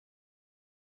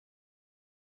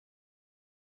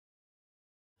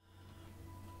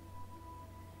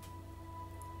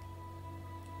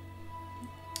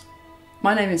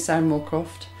My name is Sarah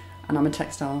Moorcroft and I'm a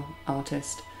textile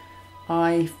artist.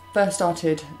 I first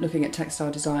started looking at textile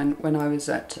design when I was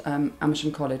at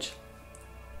Amersham College.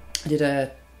 I did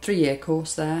a 3-year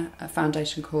course there, a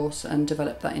foundation course, and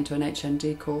developed that into an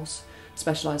HND course,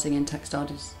 specialising in textile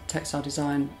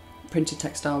design. Printed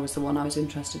textile was the one I was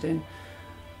interested in.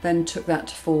 Then took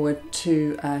that forward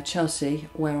to Chelsea,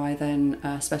 where I then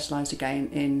specialised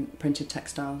again in printed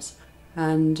textiles.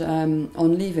 And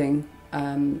on leaving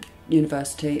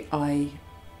university, I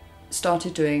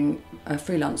started doing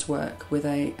freelance work with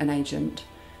an agent,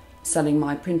 selling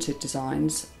my printed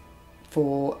designs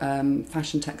for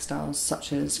fashion textiles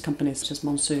such as companies such as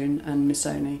Monsoon and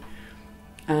Missoni.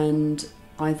 And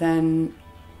I then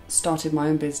started my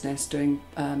own business doing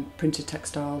printed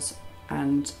textiles,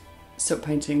 and silk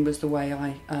painting was the way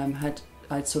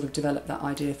I'd sort of developed that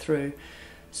idea through.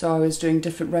 So I was doing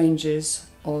different ranges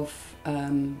of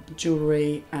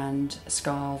jewellery and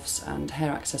scarves and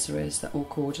hair accessories that all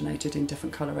coordinated in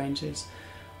different colour ranges.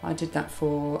 I did that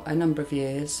for a number of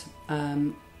years,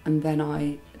 and then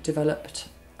I developed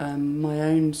my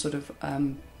own sort of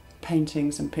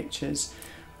paintings and pictures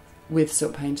with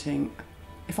silk painting.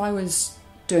 If I was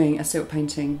doing a silk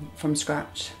painting from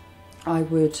scratch, I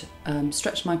would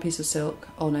stretch my piece of silk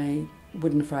on a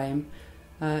wooden frame.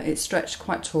 It's stretched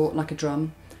quite taut like a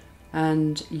drum,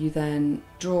 and you then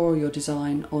draw your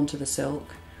design onto the silk.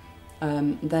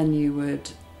 Then you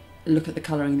would look at the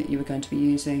colouring that you were going to be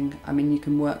using. I mean, you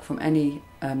can work from any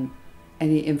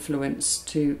influence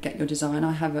to get your design.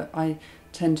 I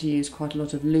tend to use quite a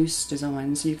lot of loose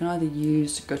designs. So you can either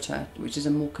use gutter, which is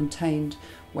a more contained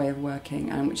way of working,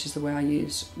 and which is the way I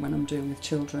use when I'm doing with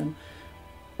children,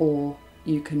 or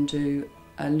you can do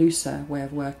a looser way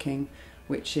of working,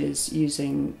 which is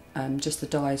using just the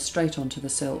dyes straight onto the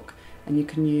silk, and you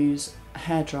can use a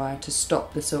hairdryer to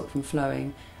stop the silk from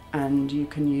flowing, and you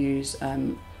can use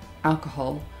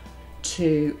alcohol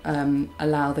to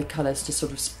allow the colours to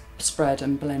sort of spread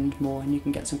and blend more, and you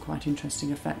can get some quite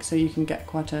interesting effects. So you can get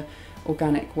quite an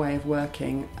organic way of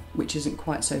working, which isn't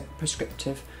quite so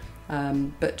prescriptive,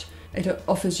 but it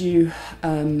offers you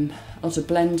a lot of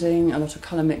blending, a lot of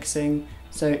colour mixing,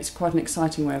 so it's quite an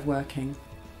exciting way of working.